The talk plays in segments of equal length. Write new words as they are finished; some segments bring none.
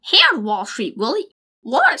Here, Wall Street Willie,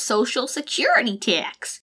 what is Social Security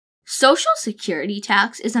tax? Social Security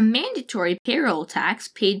tax is a mandatory payroll tax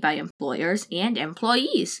paid by employers and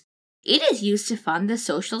employees. It is used to fund the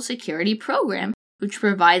Social Security program, which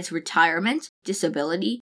provides retirement,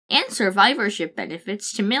 disability, and survivorship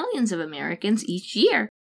benefits to millions of Americans each year.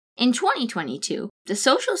 In 2022, the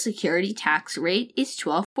Social Security tax rate is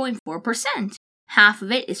 12.4%. Half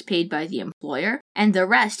of it is paid by the employer, and the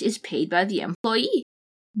rest is paid by the employee.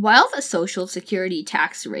 While the Social Security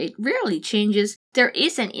tax rate rarely changes, there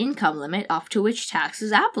is an income limit up to which tax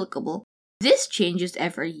is applicable. This changes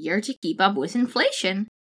every year to keep up with inflation.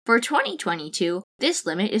 For 2022, this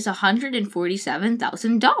limit is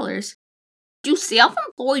 $147,000. Do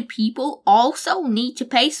self-employed people also need to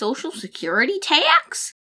pay Social Security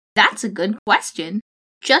tax? That's a good question.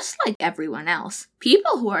 Just like everyone else,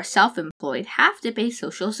 people who are self-employed have to pay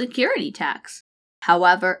Social Security tax.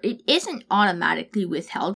 However, it isn't automatically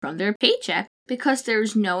withheld from their paycheck because there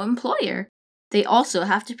is no employer. They also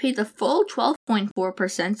have to pay the full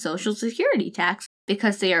 12.4% Social Security tax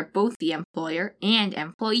because they are both the employer and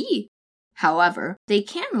employee. However, they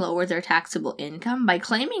can lower their taxable income by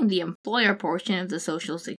claiming the employer portion of the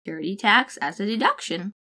Social Security tax as a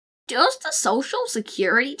deduction. Does the Social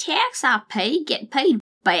Security tax I pay get paid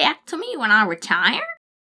back to me when I retire?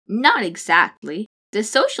 Not exactly. The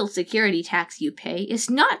Social Security tax you pay is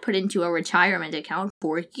not put into a retirement account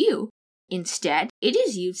for you. Instead, it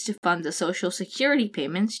is used to fund the Social Security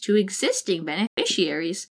payments to existing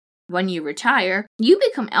beneficiaries. When you retire, you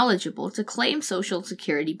become eligible to claim Social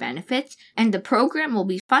Security benefits, and the program will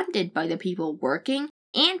be funded by the people working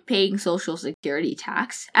and paying Social Security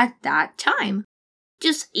tax at that time.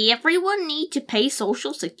 Does everyone need to pay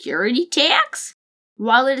Social Security tax?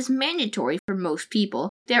 While it is mandatory for most people,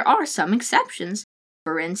 there are some exceptions.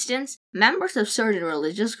 For instance, members of certain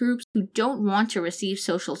religious groups who don't want to receive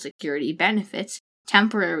Social Security benefits,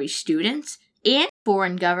 temporary students, and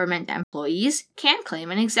foreign government employees can claim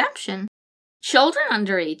an exemption. Children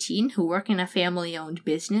under 18 who work in a family-owned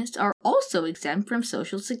business are also exempt from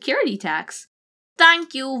Social Security tax.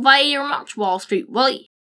 Thank you very much, Wall Street Willie.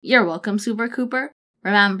 You're welcome, Super Cooper.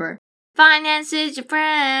 Remember, finance is your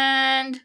friend.